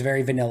good was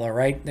very vanilla,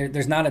 right?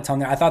 There's not a ton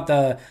there. I thought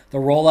the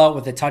rollout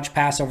with the touch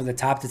pass over the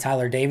top to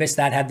Tyler Davis,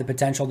 that had the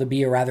potential to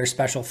be a rather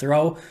special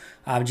throw.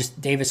 Just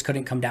Davis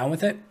couldn't come down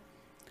with it.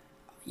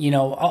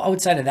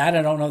 Outside of that,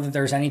 I don't know that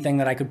there's anything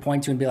that I could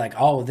point to and be like,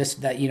 oh,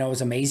 that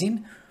is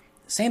amazing.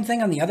 Same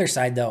thing on the other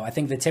side, though. I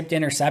think the tipped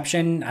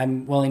interception,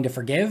 I'm willing to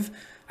forgive.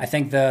 I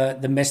think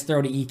the missed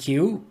throw to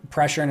EQ,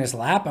 pressure in his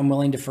lap, I'm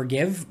willing to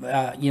forgive,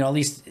 at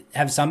least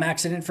have some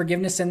accident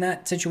forgiveness in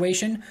that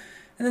situation.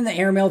 And then the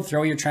airmailed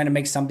throw, you're trying to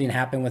make something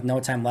happen with no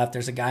time left.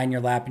 There's a guy in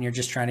your lap and you're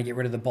just trying to get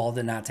rid of the ball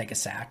to not take a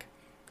sack.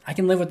 I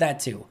can live with that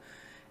too.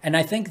 And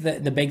I think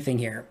the big thing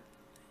here,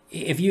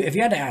 if you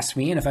had to ask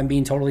me, and if I'm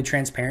being totally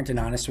transparent and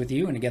honest with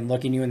you, and again,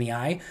 looking you in the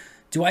eye,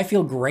 do I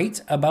feel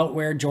great about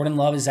where Jordan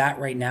Love is at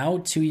right now,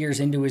 2 years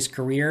into his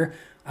career,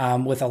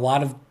 with a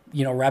lot of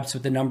reps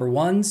with the number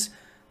ones?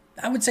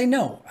 I would say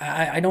no.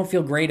 I don't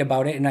feel great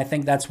about it, and I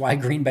think that's why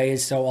Green Bay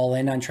is so all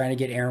in on trying to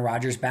get Aaron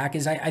Rodgers back,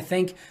 is I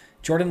think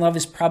Jordan Love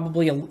is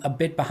probably a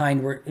bit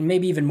behind, where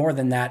maybe even more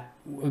than that,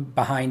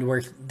 behind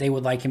where they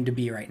would like him to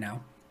be right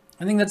now.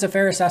 I think that's a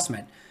fair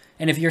assessment.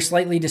 And if you're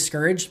slightly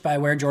discouraged by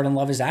where Jordan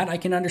Love is at, I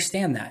can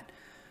understand that.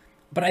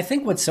 But I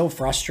think what's so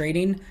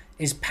frustrating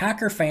is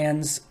Packer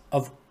fans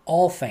of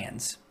all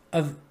fans,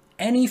 of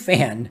any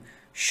fan,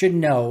 should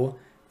know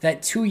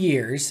that 2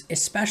 years,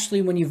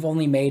 especially when you've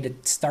only made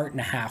a start and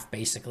a half,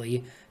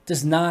 basically,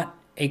 does not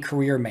a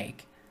career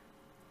make.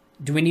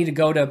 Do we need to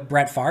go to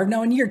Brett Favre?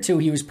 No, in year 2,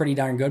 he was pretty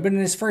darn good. But in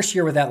his first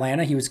year with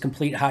Atlanta, he was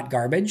complete hot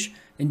garbage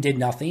and did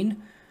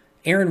nothing.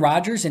 Aaron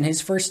Rodgers, in his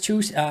first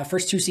two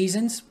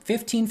seasons,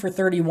 15 for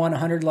 31,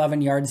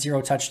 111 yards,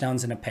 0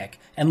 touchdowns, and a pick.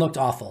 And looked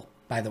awful,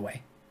 by the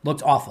way.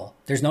 Looked awful.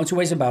 There's no two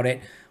ways about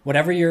it.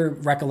 Whatever your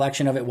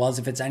recollection of it was,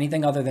 if it's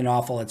anything other than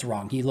awful, it's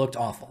wrong. He looked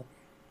awful.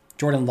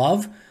 Jordan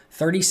Love,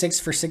 36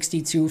 for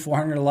 62,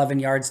 411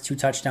 yards, 2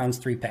 touchdowns,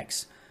 3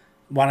 picks.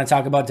 Want to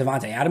talk about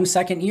Devontae Adams'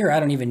 second year? I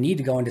don't even need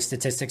to go into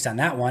statistics on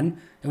that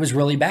one. It was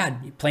really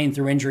bad. Playing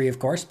through injury, of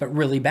course, but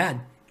really bad.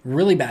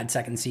 Really bad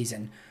second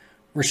season.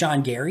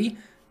 Rashawn Gary,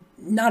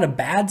 not a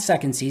bad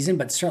second season,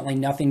 but certainly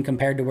nothing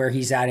compared to where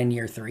he's at in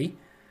year 3.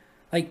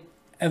 Like,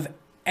 of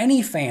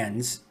any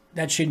fans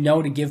that should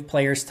know to give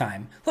players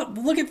time.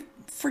 Look at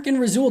freaking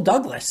Rasul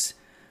Douglas.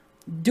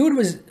 Dude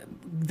was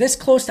this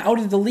close to out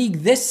of the league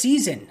this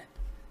season,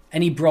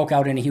 and he broke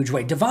out in a huge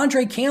way.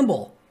 Devondre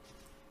Campbell,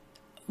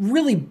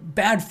 really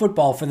bad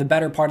football for the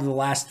better part of the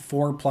last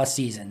 4+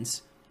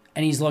 seasons,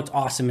 and he's looked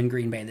awesome in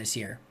Green Bay this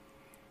year.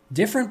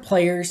 Different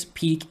players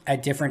peak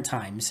at different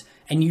times,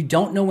 and you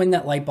don't know when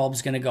that light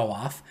bulb's going to go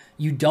off.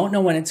 You don't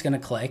know when it's going to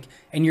click,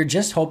 and you're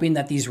just hoping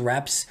that these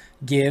reps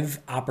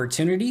give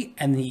opportunity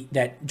and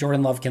that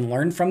Jordan Love can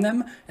learn from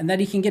them and that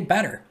he can get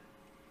better.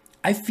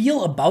 I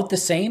feel about the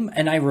same,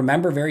 and I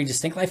remember very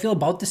distinctly, I feel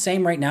about the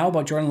same right now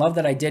about Jordan Love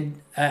that I did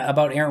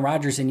about Aaron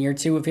Rodgers in year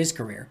 2 of his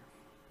career.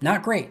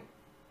 Not great,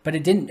 but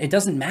it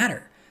doesn't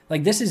matter.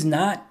 Like, this is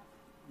not,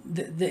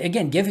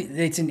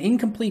 it's an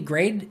incomplete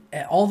grade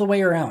all the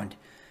way around.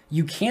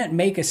 You can't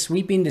make a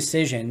sweeping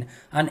decision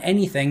on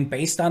anything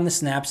based on the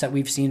snaps that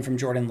we've seen from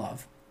Jordan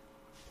Love.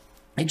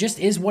 It just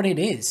is what it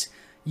is.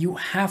 You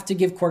have to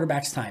give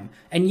quarterbacks time.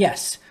 And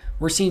yes,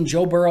 we're seeing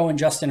Joe Burrow and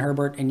Justin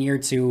Herbert in year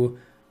 2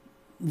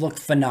 look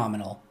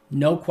phenomenal.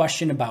 No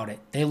question about it.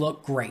 They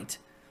look great.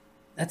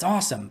 That's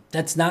awesome.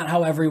 That's not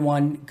how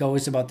everyone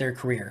goes about their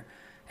career.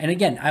 And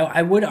again,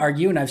 I would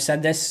argue, and I've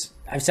said this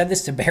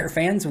to Bear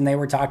fans when they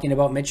were talking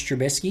about Mitch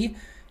Trubisky,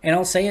 and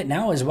I'll say it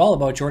now as well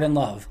about Jordan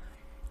Love.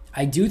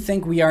 I do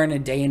think we are in a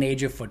day and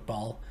age of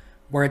football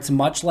where it's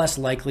much less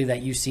likely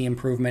that you see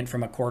improvement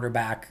from a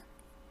quarterback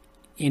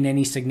in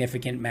any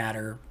significant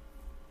matter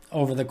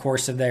over the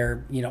course of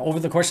their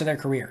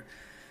career.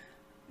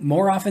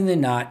 More often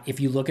than not, if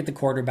you look at the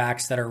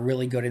quarterbacks that are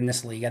really good in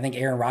this league, I think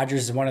Aaron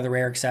Rodgers is one of the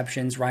rare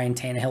exceptions. Ryan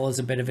Tannehill is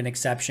a bit of an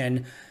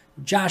exception.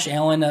 Josh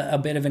Allen, a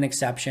bit of an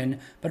exception.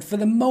 But for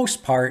the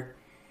most part,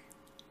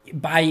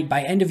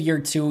 by end of year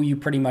 2, you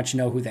pretty much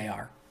know who they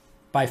are,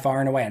 by far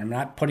and away. And I'm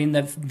not putting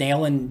the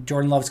nail in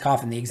Jordan Love's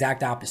coffin, the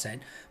exact opposite.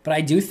 But I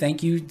do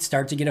think you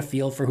start to get a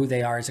feel for who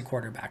they are as a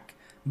quarterback.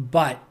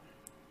 But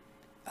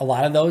a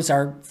lot of those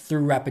are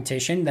through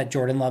repetition that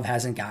Jordan Love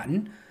hasn't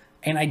gotten.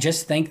 And I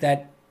just think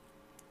that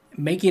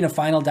making a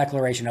final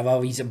declaration of,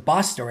 oh, he's a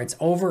bust or it's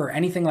over or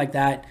anything like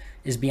that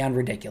is beyond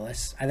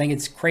ridiculous. I think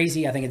it's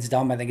crazy. I think it's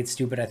dumb. I think it's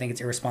stupid. I think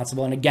it's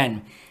irresponsible. And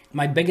again,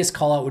 my biggest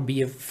call out would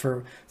be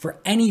for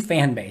any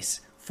fan base,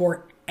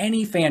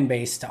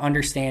 to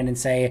understand and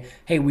say,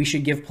 hey, we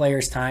should give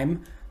players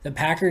time. The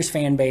Packers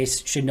fan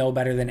base should know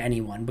better than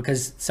anyone,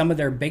 because some of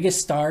their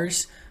biggest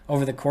stars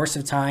over the course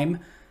of time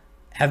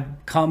have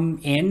come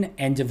in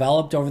and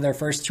developed over their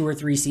first 2 or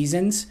 3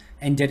 seasons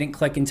and didn't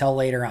click until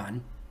later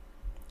on.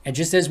 It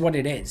just is what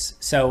it is.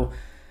 So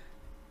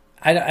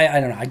I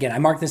don't know. Again, I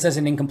mark this as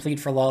an incomplete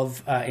for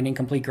Love, an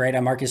incomplete grade.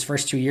 I mark his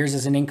first 2 years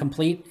as an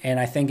incomplete. And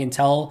I think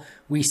until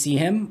we see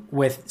him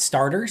with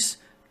starters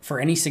for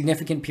any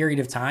significant period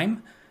of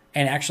time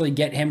and actually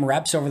get him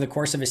reps over the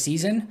course of a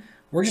season,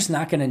 we're just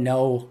not going to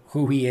know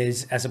who he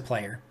is as a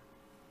player.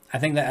 I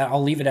think that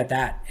I'll leave it at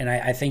that. And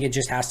I think it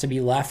just has to be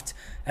left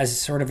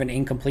as sort of an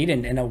incomplete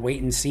and a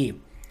wait and see.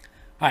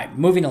 All right,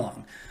 moving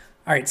along.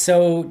 All right,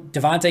 so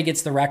Devontae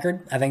gets the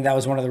record. I think that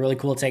was one of the really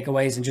cool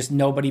takeaways, and just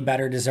nobody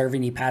better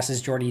deserving. He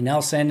passes Jordy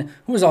Nelson,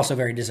 who was also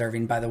very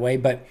deserving, by the way.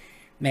 But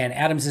man,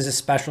 Adams is a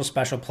special,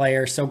 special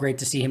player. So great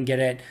to see him get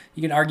it.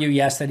 You can argue,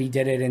 yes, that he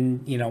did it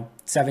in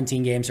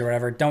 17 games or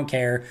whatever. Don't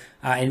care.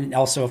 And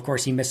also, of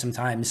course, he missed some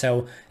time,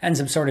 so ends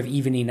up sort of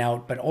evening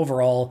out. But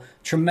overall,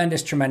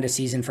 tremendous, tremendous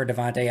season for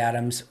Devontae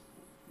Adams.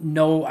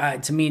 No,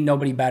 to me,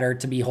 nobody better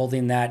to be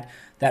holding that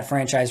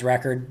franchise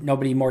record.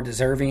 Nobody more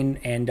deserving,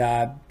 and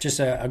just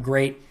a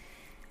great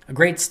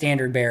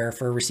standard bearer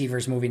for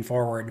receivers moving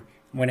forward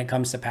when it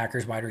comes to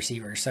Packers wide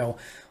receivers. So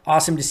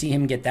awesome to see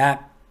him get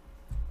that.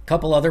 A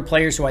couple other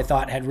players who I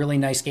thought had really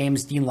nice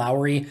games. Dean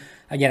Lowry,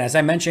 again, as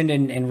I mentioned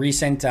in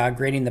recent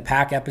Grading the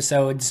Pack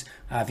episodes,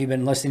 if you've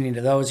been listening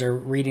to those or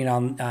reading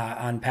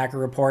on Packer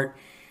Report,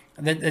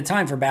 the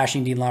time for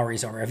bashing Dean Lowry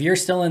is over. If you're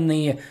still in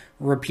the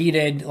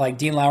repeated, like,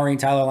 Dean Lowry and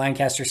Tyler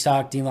Lancaster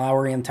suck, Dean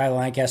Lowry and Tyler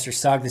Lancaster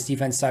suck, this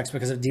defense sucks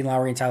because of Dean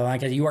Lowry and Tyler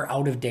Lancaster, you are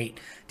out of date.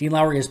 Dean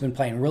Lowry has been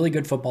playing really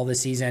good football this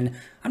season.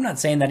 I'm not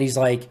saying that he's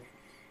like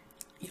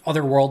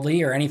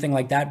otherworldly or anything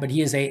like that, but he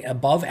is a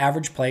above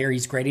average player.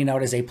 He's grading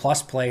out as a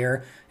plus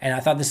player, and I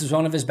thought this was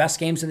one of his best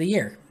games of the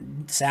year.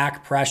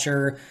 Sack,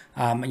 pressure,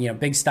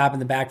 big stop in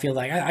the backfield.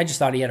 I just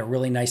thought he had a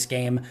really nice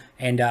game,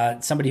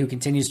 and somebody who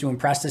continues to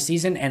impress this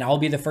season. And I'll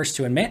be the first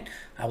to admit,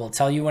 I will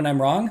tell you when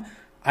I'm wrong.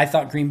 I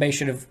thought Green Bay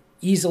should have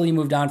easily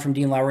moved on from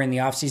Dean Lowry in the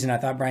offseason. I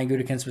thought Brian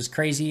Gutekunst was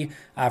crazy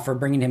for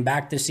bringing him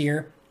back this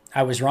year.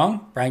 I was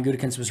wrong. Brian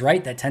Gutekunst was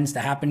right. That tends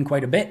to happen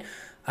quite a bit.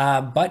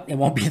 But it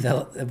won't be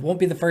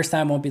the first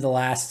time, won't be the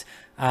last.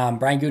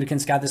 Brian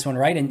Gutekunst got this one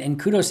right, and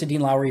kudos to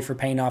Dean Lowry for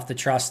paying off the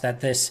trust that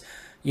this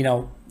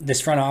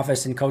front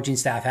office and coaching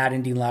staff had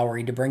in Dean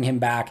Lowry to bring him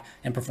back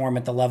and perform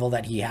at the level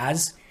that he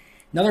has.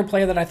 Another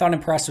player that I thought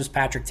impressed was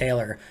Patrick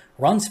Taylor.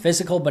 Runs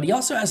physical, but he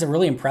also has a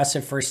really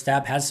impressive first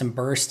step, has some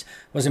burst.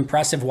 Was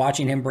impressive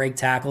watching him break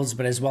tackles,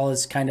 but as well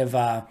as kind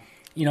of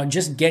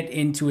just get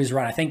into his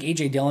run. I think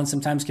A.J. Dillon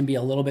sometimes can be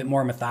a little bit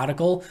more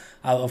methodical.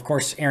 Of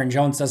course, Aaron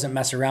Jones doesn't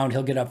mess around.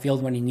 He'll get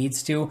upfield when he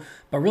needs to,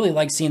 but really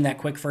like seeing that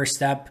quick first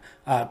step,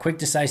 quick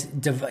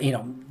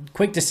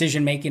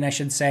decision making, I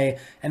should say,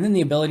 and then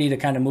the ability to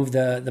kind of move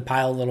the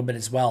pile a little bit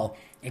as well.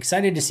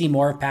 Excited to see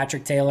more of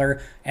Patrick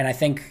Taylor, and I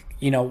think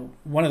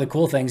one of the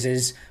cool things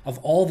is, of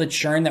all the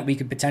churn that we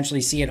could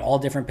potentially see at all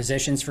different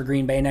positions for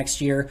Green Bay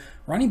next year,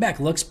 running back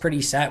looks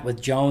pretty set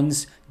with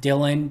Jones,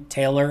 Dillon,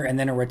 Taylor, and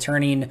then a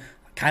returning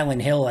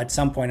Kylan Hill at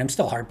some point. I'm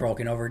still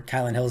heartbroken over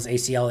Kylan Hill's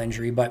ACL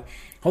injury, but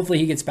hopefully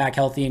he gets back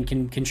healthy and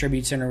can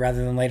contribute sooner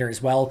rather than later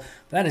as well.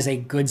 But that is a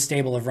good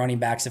stable of running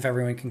backs if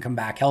everyone can come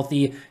back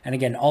healthy. And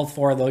again, all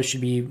four of those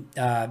should be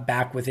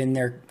back within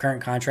their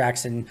current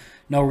contracts and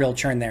no real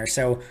churn there.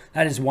 So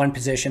that is one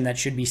position that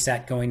should be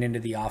set going into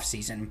the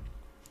offseason.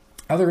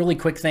 Other really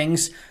quick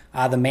things,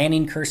 the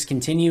Manning curse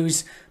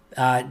continues.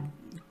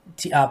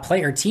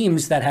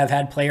 Teams that have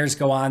had players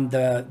go on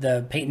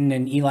the Peyton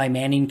and Eli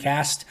Manning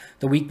cast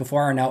the week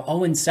before are now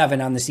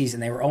 0-7 on the season.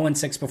 They were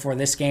 0-6 before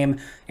this game.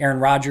 Aaron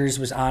Rodgers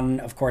was on,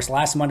 of course,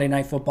 last Monday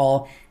Night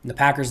Football. The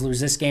Packers lose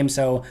this game,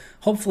 so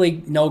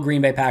hopefully no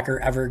Green Bay Packer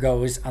ever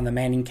goes on the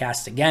Manning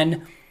cast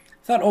again.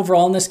 I thought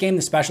overall in this game,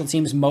 the special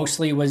teams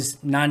mostly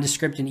was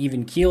nondescript and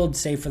even-keeled,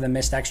 save for the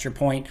missed extra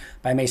point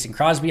by Mason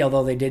Crosby,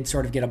 although they did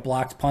sort of get a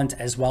blocked punt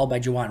as well by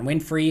Juwan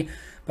Winfrey.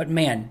 But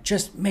man,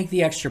 just make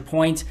the extra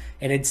point.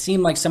 It had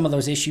seemed like some of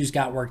those issues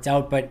got worked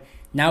out, but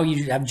now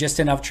you have just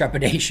enough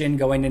trepidation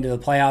going into the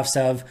playoffs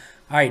of,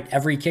 all right,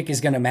 every kick is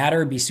going to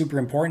matter, be super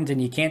important,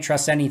 and you can't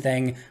trust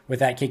anything with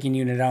that kicking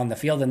unit out on the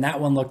field. And that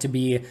one looked to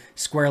be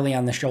squarely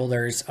on the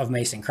shoulders of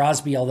Mason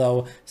Crosby,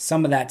 although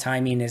some of that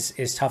timing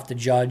is tough to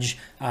judge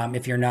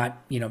if you're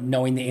not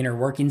knowing the inner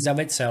workings of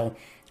it. So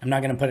I'm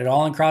not going to put it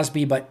all on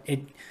Crosby, but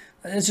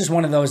it's just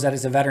one of those that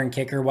is a veteran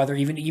kicker, whether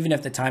even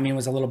if the timing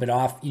was a little bit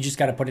off, you just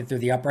got to put it through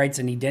the uprights,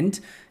 and he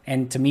didn't.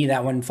 And to me,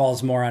 that one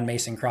falls more on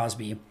Mason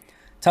Crosby.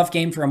 Tough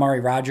game for Amari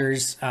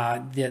Rodgers.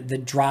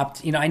 The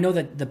dropped, I know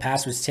that the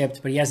pass was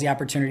tipped, but he has the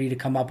opportunity to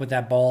come up with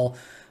that ball.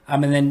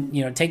 And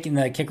then, taking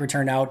the kick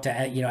return out to,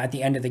 at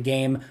the end of the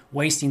game,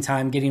 wasting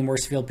time, getting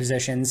worse field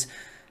positions.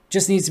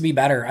 Just needs to be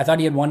better. I thought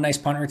he had one nice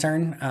punt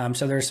return,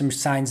 so there's some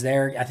signs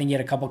there. I think he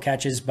had a couple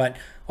catches, but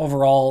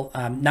overall,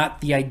 not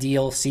the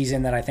ideal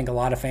season that I think a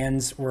lot of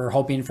fans were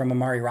hoping from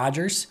Amari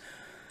Rodgers.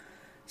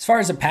 As far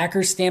as a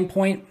Packers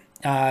standpoint,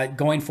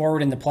 going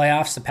forward in the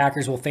playoffs, the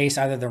Packers will face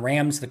either the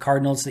Rams, the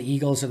Cardinals, the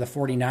Eagles, or the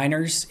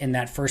 49ers in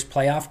that first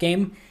playoff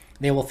game.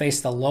 They will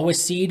face the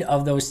lowest seed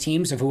of those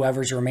teams of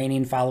whoever's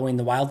remaining following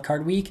the wild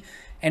card week.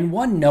 And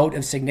one note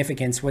of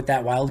significance with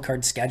that wild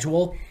card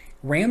schedule,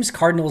 Rams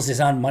Cardinals is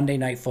on Monday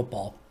Night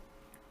Football.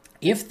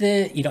 If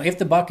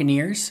the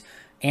Buccaneers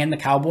and the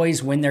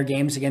Cowboys win their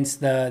games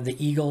against the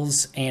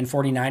Eagles and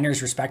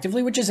 49ers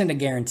respectively, which isn't a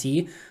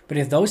guarantee, but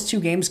if those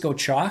two games go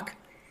chalk,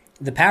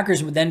 the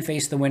Packers would then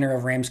face the winner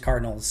of Rams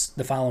Cardinals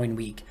the following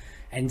week.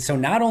 And so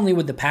not only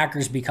would the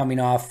Packers be coming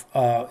off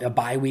a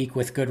bye week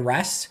with good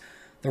rest,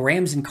 the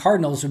Rams and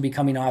Cardinals would be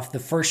coming off the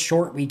first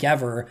short week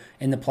ever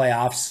in the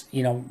playoffs.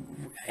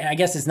 I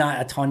guess it's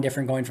not a ton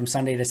different going from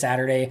Sunday to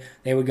Saturday.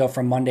 They would go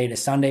from Monday to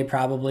Sunday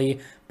probably,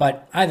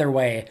 but either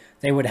way,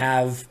 they would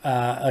have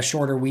a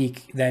shorter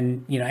week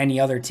than any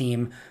other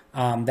team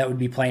that would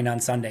be playing on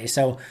Sunday.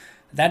 So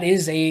that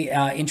is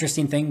a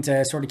interesting thing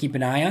to sort of keep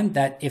an eye on,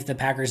 that if the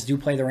Packers do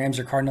play the Rams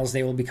or Cardinals,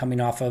 they will be coming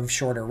off of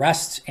shorter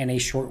rest and a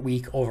short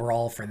week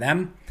overall for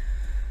them.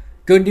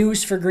 Good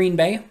news for Green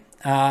Bay.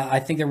 I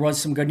think there was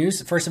some good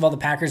news. First of all, the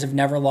Packers have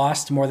never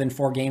lost more than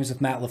 4 games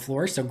with Matt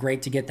LaFleur, so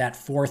great to get that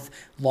 4th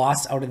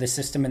loss out of the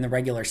system in the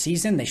regular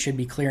season. They should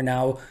be clear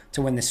now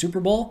to win the Super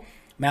Bowl.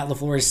 Matt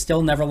LaFleur has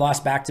still never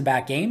lost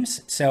back-to-back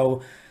games,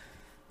 so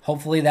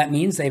hopefully that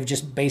means they've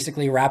just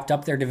basically wrapped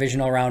up their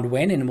divisional round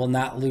win and will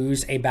not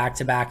lose a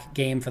back-to-back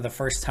game for the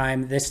first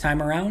time this time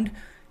around.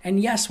 And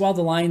yes, while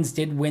the Lions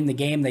did win the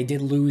game, they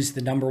did lose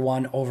the number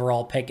 1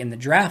 overall pick in the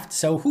draft.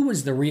 So who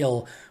was the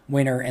real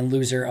winner and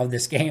loser of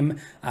this game?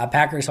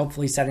 Packers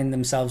hopefully setting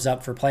themselves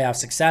up for playoff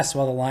success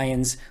while the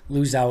Lions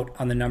lose out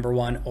on the number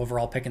 1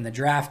 overall pick in the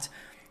draft.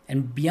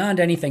 And beyond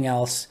anything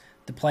else,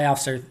 the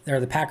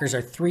Packers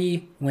are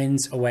 3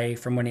 wins away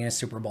from winning a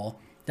Super Bowl.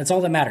 That's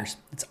all that matters.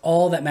 It's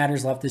all that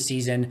matters left this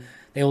season.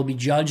 They will be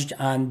judged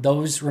on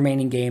those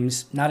remaining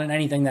games, not on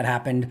anything that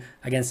happened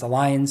against the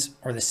Lions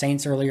or the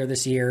Saints earlier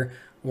this year,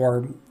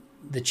 or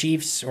the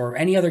Chiefs, or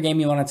any other game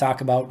you want to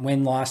talk about,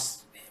 win,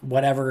 loss,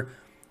 whatever.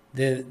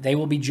 They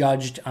will be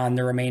judged on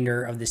the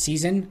remainder of the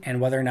season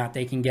and whether or not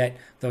they can get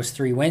those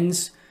 3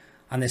 wins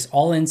on this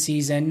all-in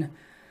season.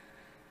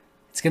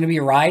 It's going to be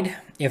a ride.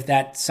 If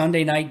that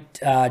Sunday night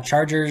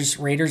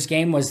Chargers-Raiders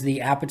game was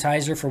the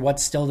appetizer for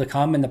what's still to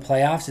come in the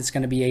playoffs, it's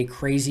going to be a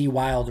crazy,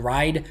 wild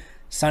ride.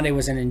 Sunday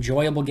was an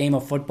enjoyable game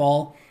of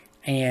football.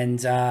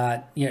 And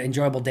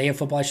enjoyable day of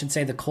football, I should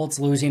say. The Colts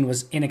losing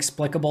was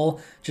inexplicable.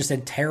 Just a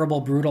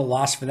terrible, brutal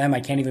loss for them. I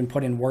can't even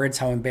put in words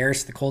how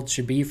embarrassed the Colts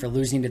should be for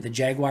losing to the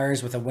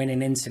Jaguars with a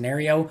win-and-in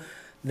scenario.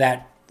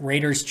 That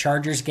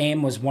Raiders-Chargers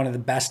game was one of the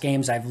best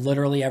games I've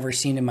literally ever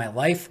seen in my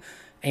life.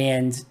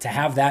 And to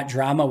have that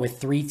drama with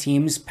 3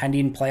 teams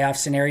pending playoff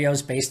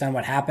scenarios based on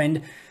what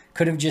happened,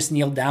 could have just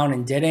kneeled down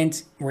and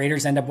didn't.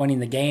 Raiders end up winning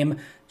the game.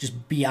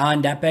 Just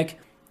beyond epic.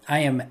 I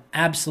am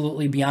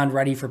absolutely beyond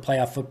ready for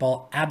playoff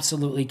football.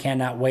 Absolutely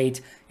cannot wait.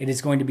 It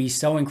is going to be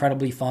so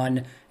incredibly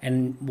fun.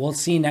 And we'll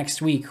see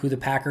next week who the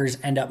Packers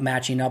end up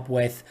matching up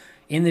with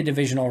in the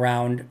divisional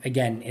round.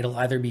 Again, it'll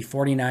either be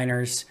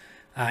 49ers.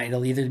 Be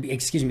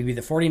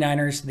the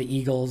 49ers, the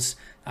Eagles,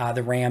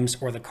 the Rams,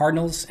 or the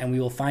Cardinals. And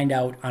we will find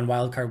out on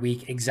Wildcard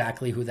Week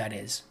exactly who that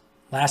is.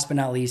 Last but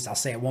not least, I'll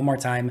say it one more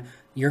time.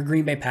 Your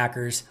Green Bay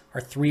Packers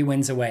are 3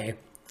 wins away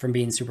from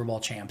being Super Bowl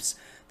champs.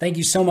 Thank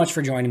you so much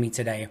for joining me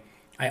today.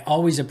 I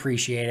always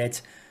appreciate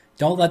it.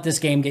 Don't let this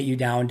game get you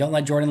down. Don't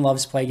let Jordan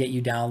Love's play get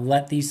you down.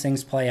 Let these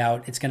things play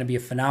out. It's going to be a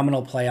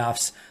phenomenal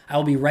playoffs. I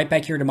will be right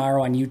back here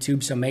tomorrow on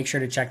YouTube, so make sure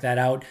to check that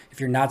out. If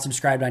you're not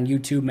subscribed on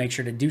YouTube, make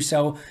sure to do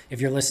so. If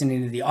you're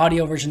listening to the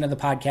audio version of the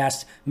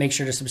podcast, make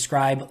sure to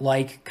subscribe,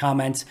 like,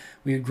 comment.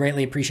 We would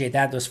greatly appreciate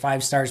that. Those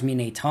 5 stars mean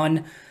a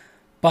ton.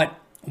 But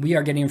we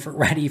are getting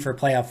ready for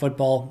playoff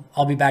football.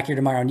 I'll be back here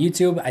tomorrow on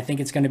YouTube. I think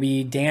it's going to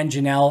be Dan,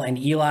 Janelle, and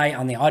Eli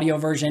on the audio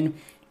version.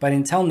 But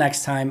until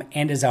next time,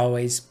 and as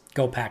always,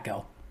 go Pack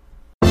Go.